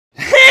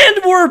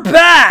we're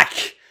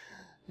back!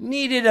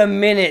 Needed a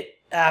minute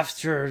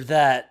after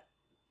that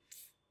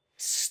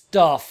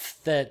stuff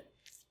that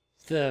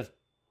the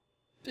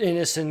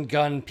innocent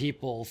gun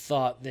people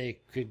thought they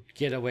could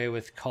get away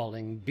with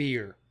calling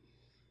beer.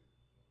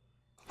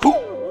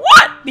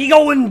 What be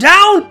going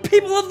down,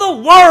 people of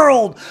the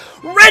world?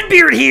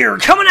 Redbeard here,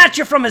 coming at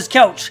you from his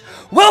couch.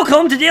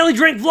 Welcome to Daily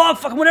Drink Vlog,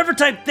 fucking whatever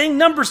type thing,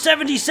 number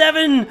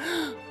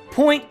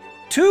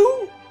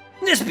 77.2?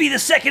 This be the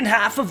second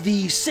half of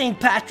the St.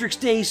 Patrick's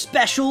Day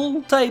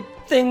special type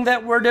thing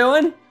that we're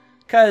doing.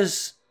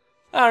 Cause,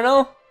 I don't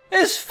know,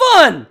 it's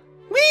fun!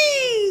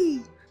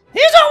 Whee!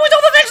 Here's always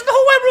all the thanks in the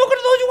whole wide world to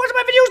those who watch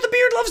my videos. The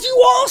beard loves you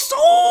all so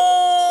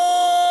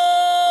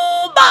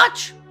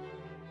much!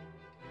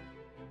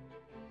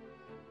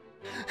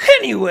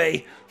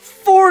 Anyway,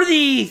 for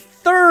the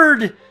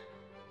third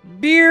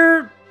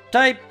beer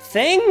type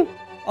thing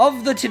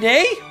of the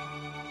today,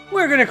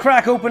 we're gonna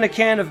crack open a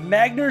can of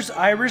Magner's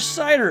Irish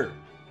Cider.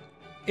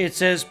 It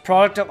says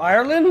product of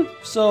Ireland,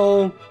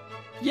 so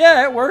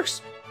yeah, it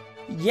works.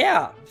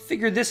 Yeah,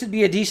 figured this would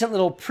be a decent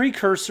little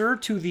precursor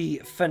to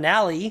the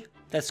finale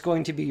that's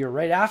going to be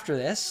right after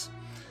this.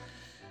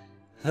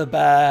 The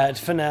bad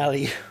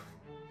finale.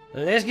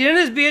 Let's get in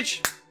this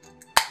bitch.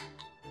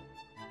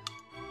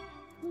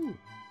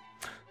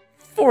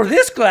 For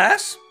this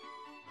glass,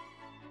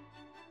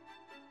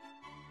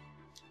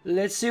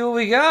 let's see what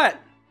we got.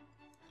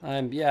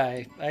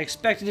 I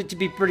expected it to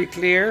be pretty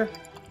clear.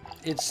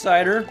 It's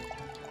cider.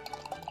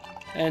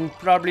 And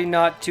probably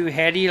not too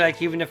heady,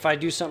 like even if I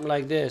do something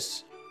like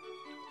this.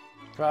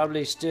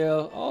 Probably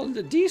still, oh,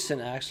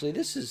 decent actually.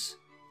 This is,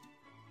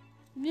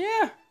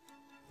 yeah.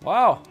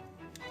 Wow.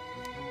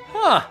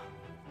 Huh.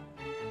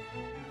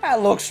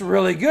 That looks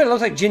really good. It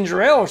looks like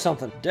ginger ale or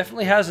something.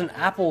 Definitely has an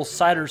apple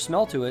cider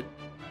smell to it.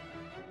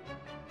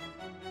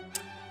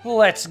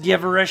 Let's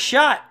give her a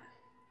shot.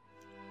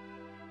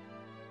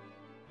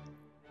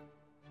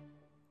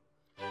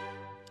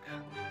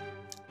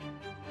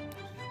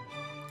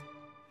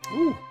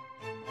 Ooh.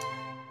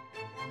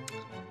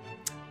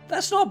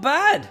 That's not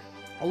bad.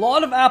 A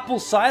lot of apple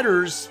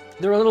ciders,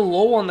 they're a little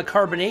low on the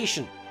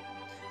carbonation.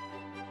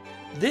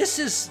 This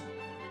is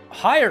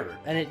higher,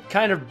 and it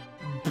kind of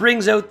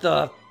brings out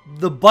the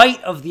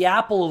bite of the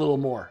apple a little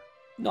more.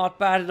 Not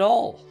bad at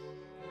all.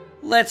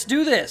 Let's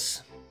do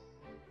this.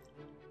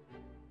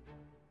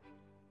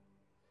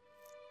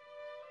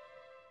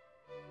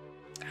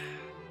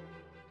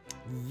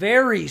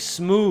 Very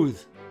smooth.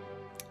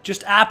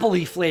 Just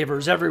apple-y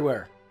flavors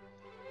everywhere.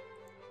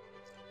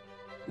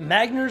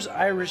 Magner's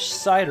Irish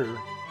Cider.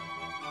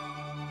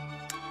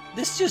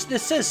 This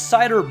says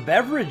cider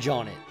beverage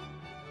on it.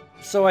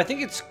 So I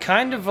think it's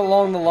kind of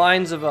along the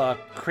lines of a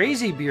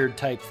crazy beard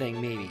type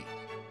thing, maybe.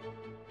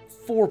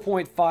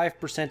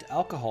 4.5%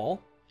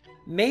 alcohol.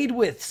 Made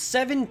with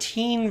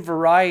 17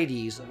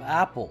 varieties of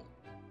apple.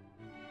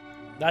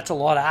 That's a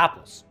lot of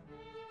apples.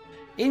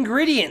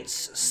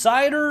 Ingredients: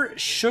 cider,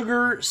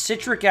 sugar,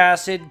 citric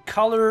acid,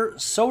 color,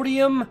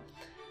 sodium,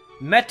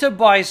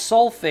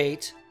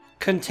 metabisulfate,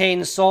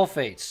 contains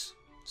sulfites.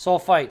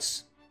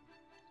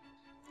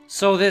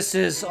 So this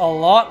is a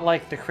lot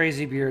like the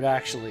crazy beard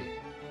actually.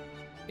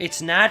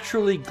 It's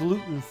naturally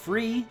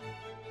gluten-free.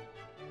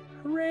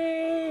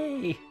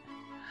 Hooray!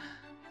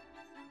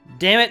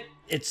 Damn it,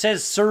 it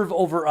says serve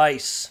over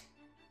ice.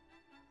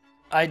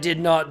 I did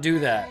not do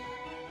that.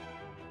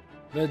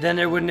 But then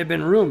there wouldn't have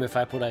been room if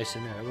I put ice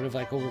in there. It would have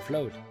like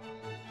overflowed.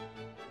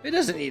 It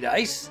doesn't need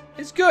ice.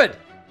 It's good.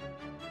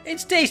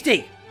 It's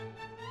tasty.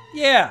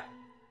 Yeah.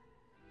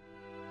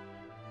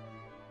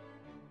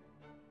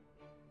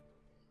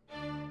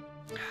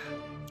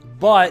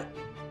 But,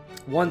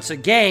 once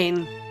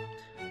again,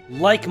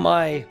 like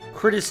my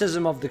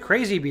criticism of the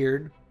Crazy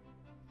Beard,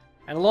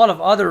 and a lot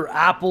of other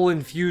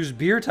apple-infused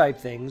beer type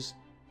things,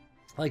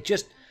 like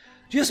just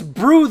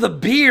brew the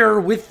beer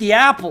with the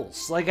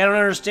apples. Like, I don't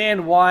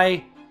understand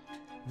why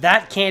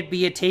that can't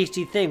be a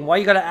tasty thing. Why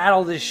you gotta add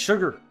all this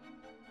sugar?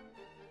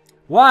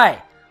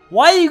 Why?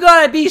 Why you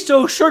gotta be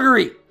so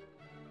sugary?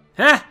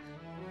 Huh?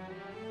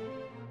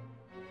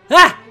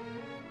 Huh?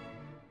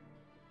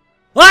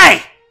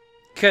 Why?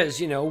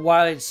 Because, you know,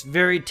 while it's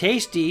very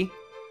tasty,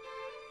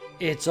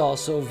 it's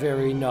also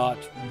very not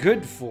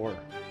good for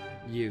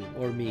you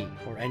or me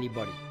or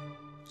anybody.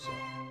 So,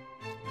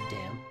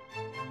 damn.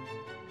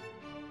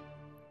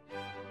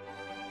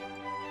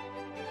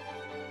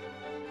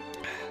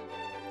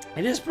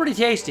 It is pretty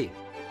tasty.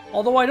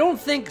 Although I don't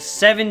think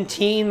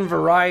 17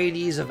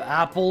 varieties of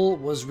apple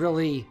was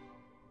really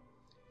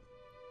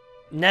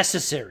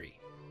necessary.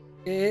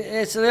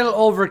 It's a little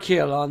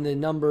overkill on the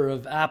number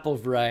of apple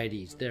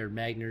varieties there,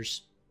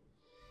 Magners.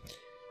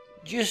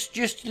 Just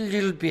a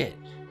little bit.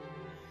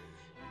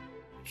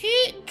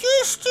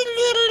 Just a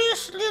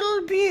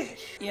little bit.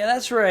 Yeah,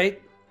 that's right.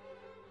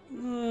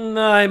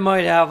 I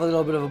might have a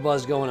little bit of a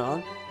buzz going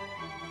on.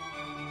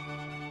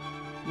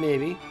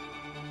 Maybe.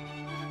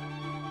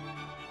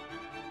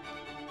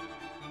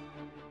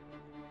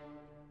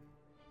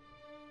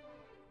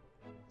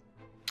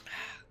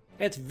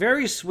 It's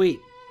very sweet.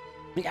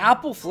 The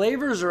apple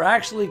flavors are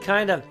actually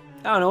kind of,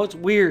 I don't know, it's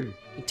weird.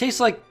 It tastes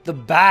like the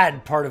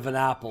bad part of an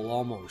apple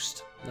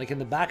almost. Like in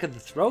the back of the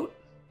throat.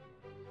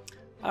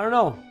 I don't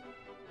know.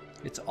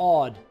 It's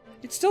odd.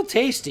 It's still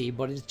tasty,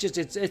 but it's just,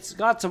 it's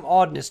got some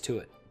oddness to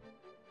it.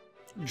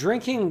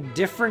 Drinking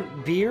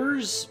different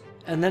beers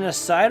and then a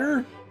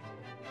cider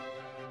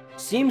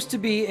seems to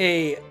be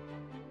a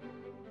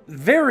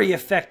very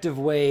effective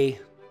way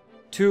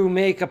to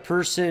make a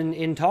person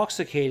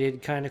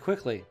intoxicated kind of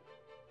quickly.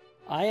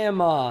 I'm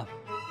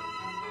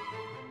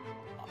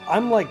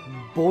like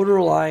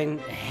borderline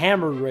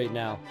hammered right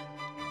now.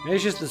 Maybe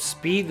it's just the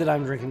speed that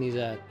I'm drinking these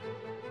at.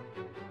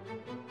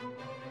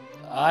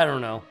 I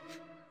don't know.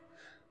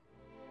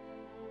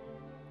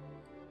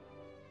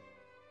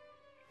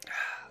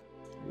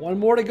 One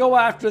more to go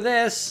after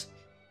this.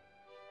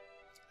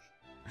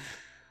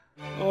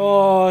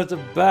 Oh, it's a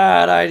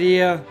bad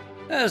idea.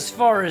 As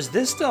far as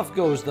this stuff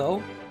goes,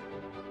 though,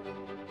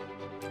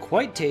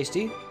 quite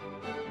tasty.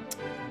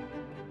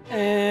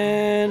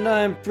 And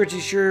I'm pretty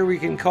sure we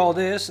can call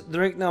this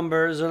drink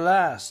number the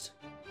last.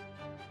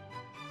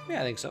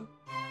 Yeah, I think so.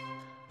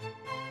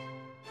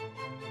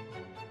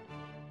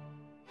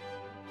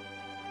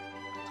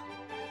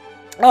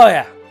 Oh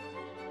yeah.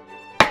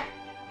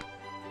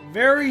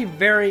 Very,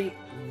 very,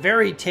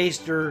 very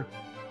taster?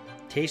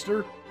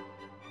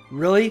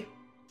 Really?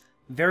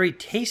 Very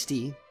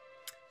tasty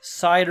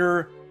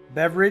cider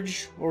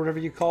beverage, or whatever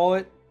you call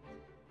it.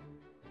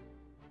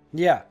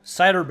 Yeah,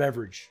 cider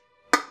beverage.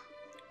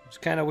 It's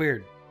kind of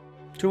weird.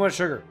 Too much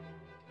sugar,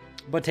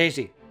 but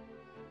tasty.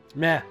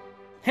 Nah.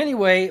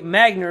 Anyway,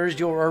 Magner's,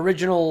 your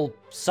original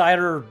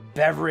cider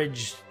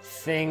beverage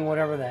thing,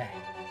 whatever the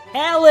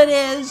hell it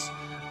is.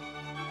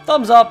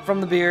 Thumbs up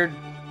from the beard.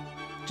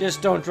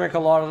 Just don't drink a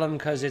lot of them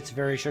because it's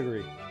very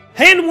sugary.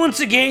 And once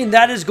again,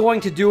 that is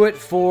going to do it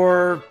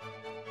for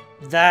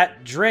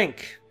that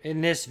drink in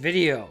this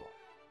video.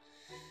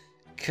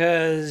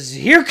 Because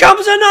here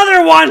comes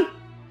another one!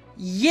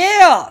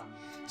 Yeah!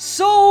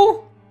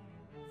 So,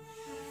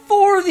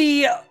 for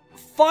the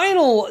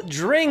final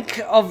drink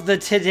of the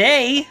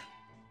today,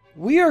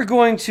 we are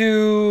going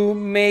to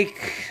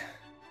make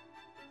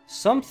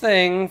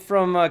something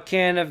from a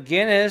can of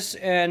Guinness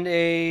and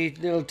a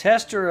little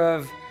tester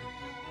of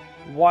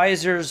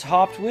Weiser's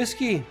hopped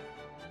whiskey.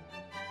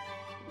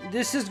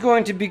 This is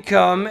going to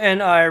become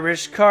an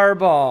Irish car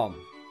bomb.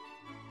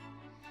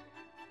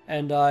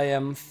 And I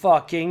am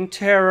fucking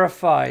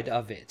terrified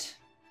of it.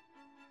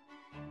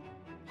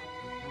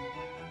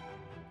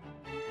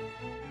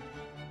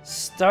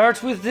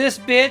 Start with this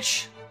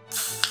bitch.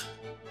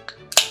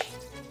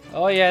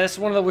 Oh yeah, this is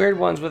one of the weird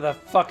ones with a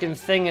fucking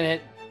thing in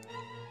it.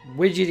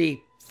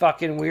 Widgety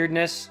fucking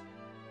weirdness.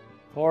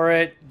 Pour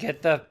it,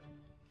 get the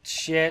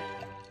shit.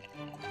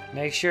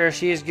 Make sure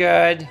she's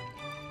good.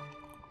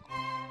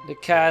 The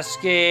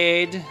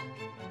cascade.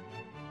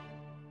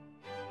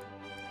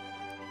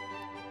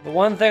 The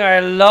one thing I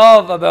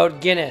love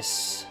about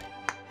Guinness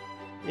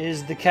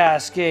is the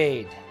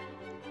cascade.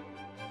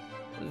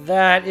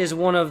 That is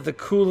one of the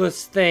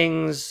coolest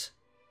things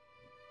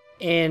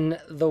in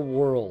the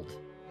world.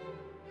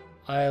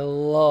 I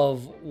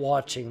love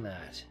watching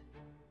that.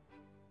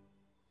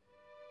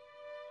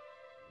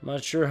 I'm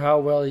not sure how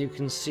well you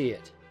can see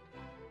it,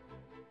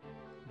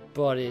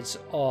 but it's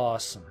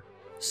awesome.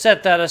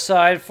 Set that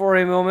aside for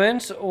a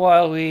moment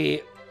while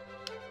we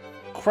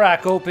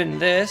crack open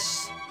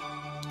this.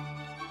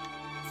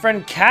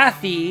 Friend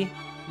Kathy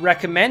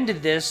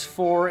recommended this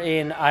for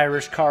an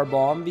Irish car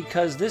bomb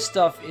because this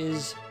stuff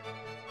is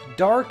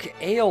dark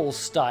ale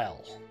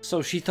style.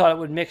 So she thought it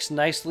would mix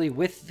nicely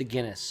with the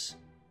Guinness.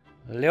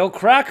 Lil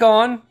Crack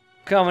On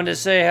coming to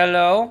say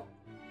hello.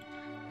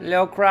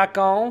 Lil Crack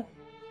On.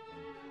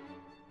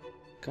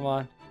 Come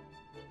on.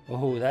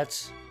 Oh,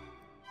 that's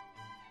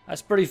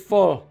pretty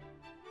full.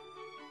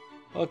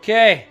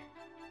 Okay.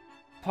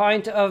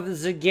 Pint of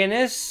the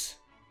Guinness.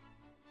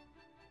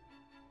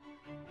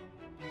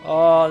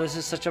 Oh, this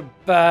is such a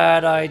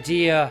bad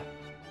idea.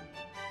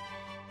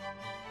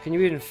 Can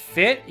you even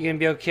fit? You gonna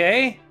be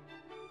okay?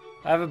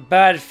 I have a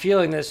bad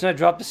feeling that as soon as I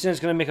drop this in, it's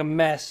gonna make a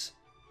mess.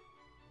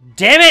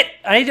 Damn it!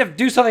 I need to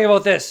do something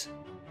about this.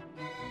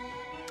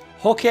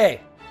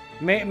 Okay.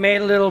 Made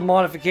a little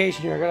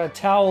modification here. I got a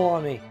towel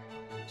on me.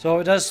 So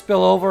if it does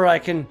spill over, I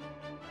can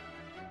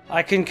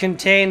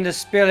contain the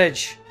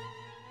spillage.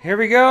 Here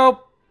we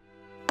go.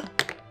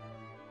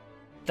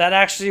 That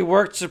actually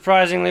worked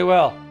surprisingly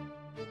well.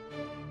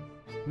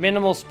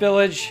 Minimal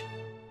spillage.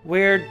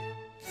 Weird,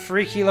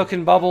 freaky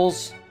looking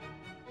bubbles.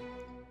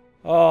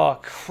 Oh,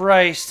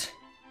 Christ.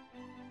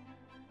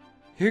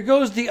 Here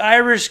goes the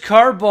Irish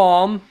car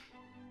bomb.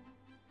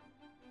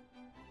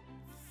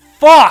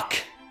 Fuck!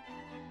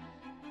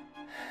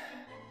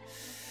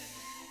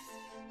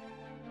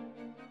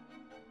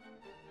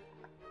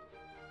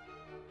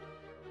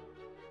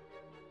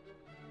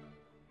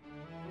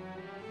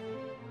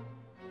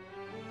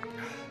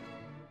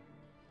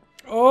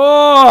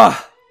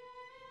 Oh!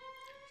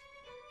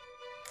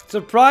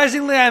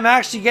 Surprisingly, I'm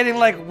actually getting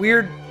like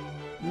weird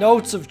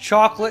notes of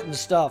chocolate and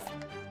stuff.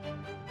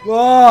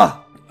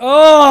 Oh!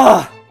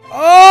 Oh!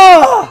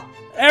 Oh!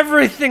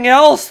 Everything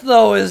else,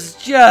 though, is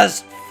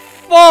just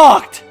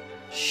fucked.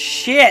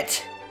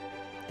 Shit.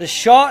 The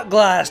shot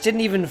glass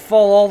didn't even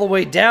fall all the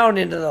way down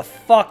into the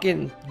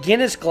fucking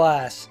Guinness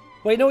glass.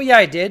 Wait, no, yeah,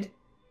 I did.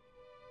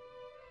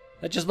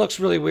 That just looks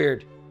really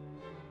weird.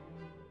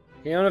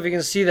 I don't know if you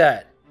can see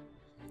that.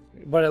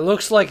 But it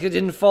looks like it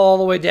didn't fall all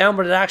the way down,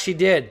 but it actually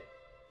did.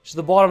 It's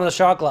the bottom of the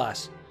shot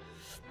glass.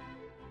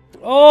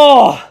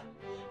 Oh!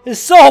 It's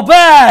so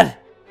bad!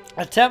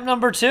 Attempt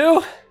number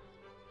 2.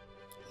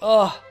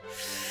 Oh.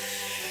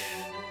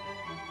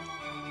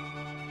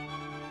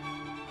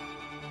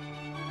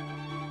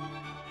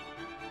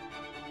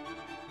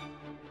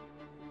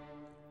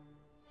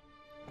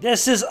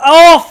 This is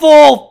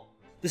awful!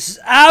 This is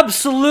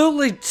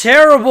absolutely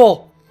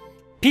terrible!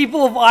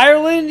 People of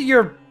Ireland,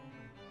 you're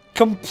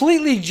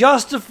completely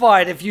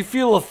justified if you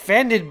feel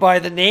offended by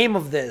the name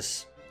of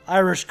this.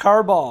 Irish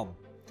car bomb.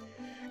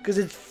 Because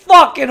it's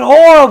fucking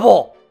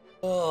horrible!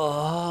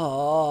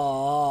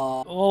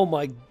 Oh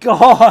my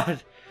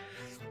god!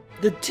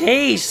 The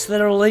tastes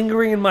that are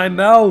lingering in my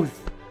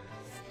mouth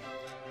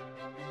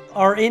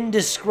are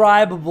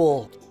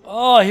indescribable.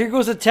 Oh, here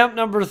goes attempt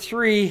number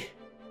 3.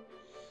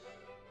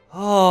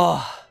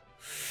 Oh.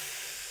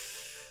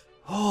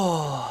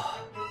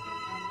 Oh.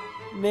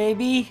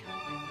 Maybe?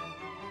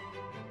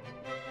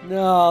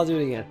 No, I'll do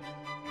it again.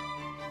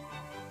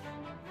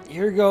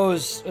 Here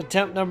goes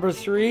attempt number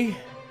 3.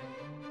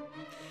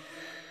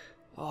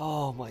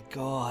 Oh my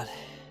god.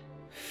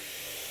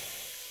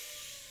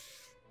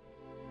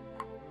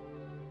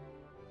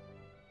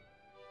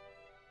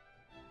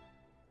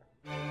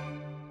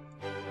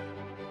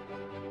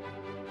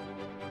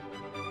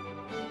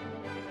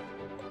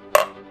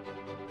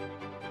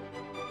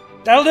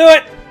 That'll do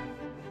it!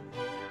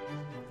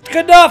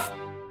 Good enough!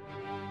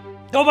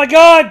 Oh my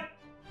god!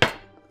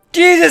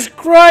 Jesus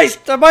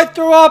Christ! I might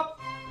throw up!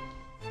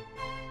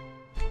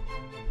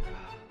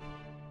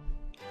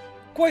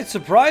 Quite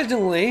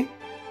surprisingly,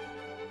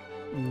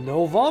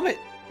 no vomit.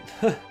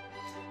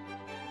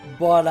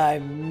 But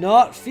I'm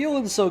not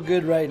feeling so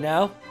good right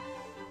now.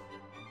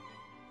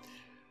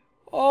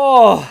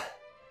 Oh,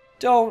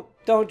 don't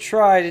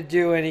try to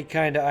do any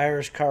kind of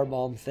Irish car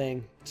bomb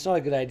thing. It's not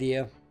a good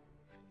idea.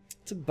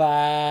 It's a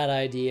bad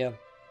idea.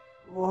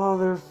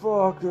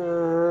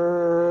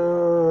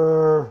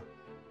 Motherfucker.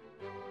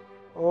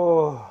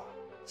 Oh.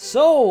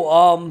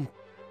 So,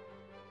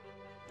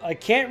 I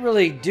can't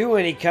really do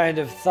any kind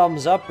of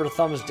thumbs up or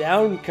thumbs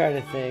down kind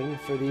of thing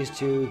for these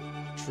two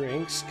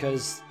drinks,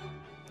 because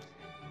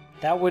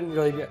that wouldn't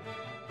really be...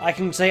 I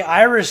can say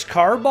Irish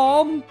car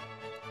bomb,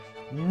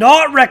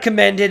 not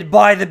recommended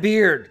by the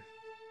beard.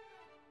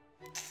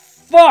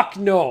 Fuck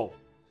no.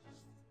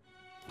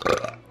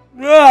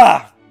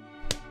 Ah!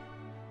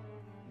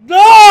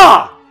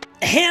 Ah!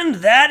 And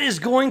that is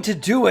going to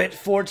do it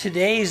for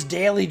today's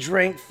daily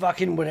drink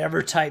fucking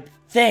whatever type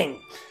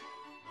thing.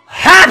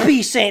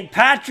 Happy St.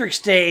 Patrick's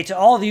Day to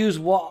all of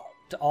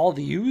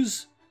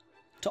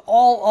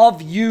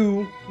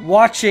you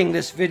watching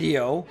this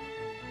video.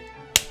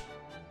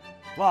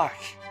 Fuck.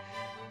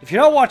 If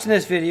you're not watching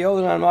this video,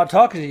 then I'm not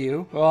talking to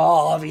you. Well,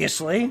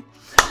 obviously.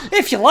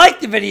 If you like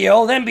the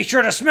video, then be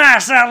sure to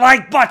smash that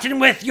like button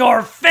with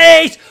your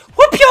face.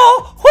 Whoop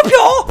y'all! Whoop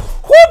y'all!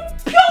 Whoop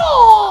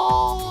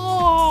y'all!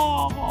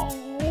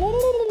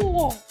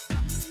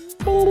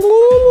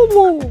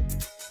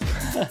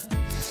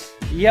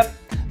 Yep.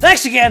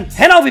 Thanks again,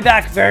 and I'll be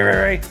back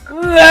very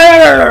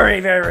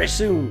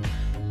soon.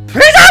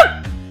 Peace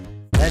out!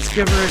 Let's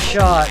give her a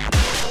shot.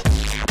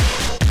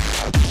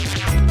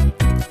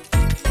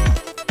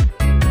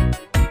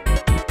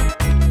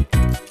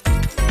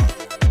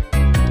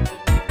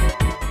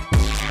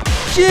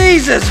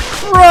 Jesus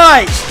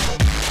Christ!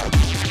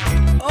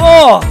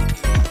 Oh!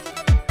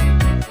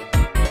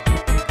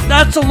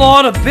 That's a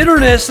lot of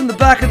bitterness in the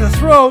back of the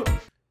throat.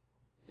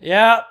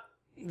 Yeah.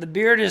 The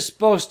beard is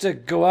supposed to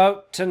go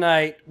out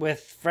tonight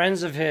with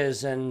friends of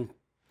his and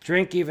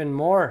drink even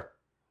more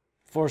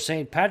for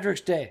St. Patrick's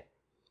Day.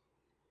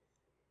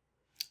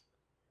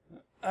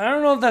 I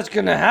don't know if that's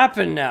gonna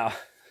happen now.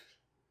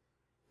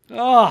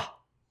 Oh.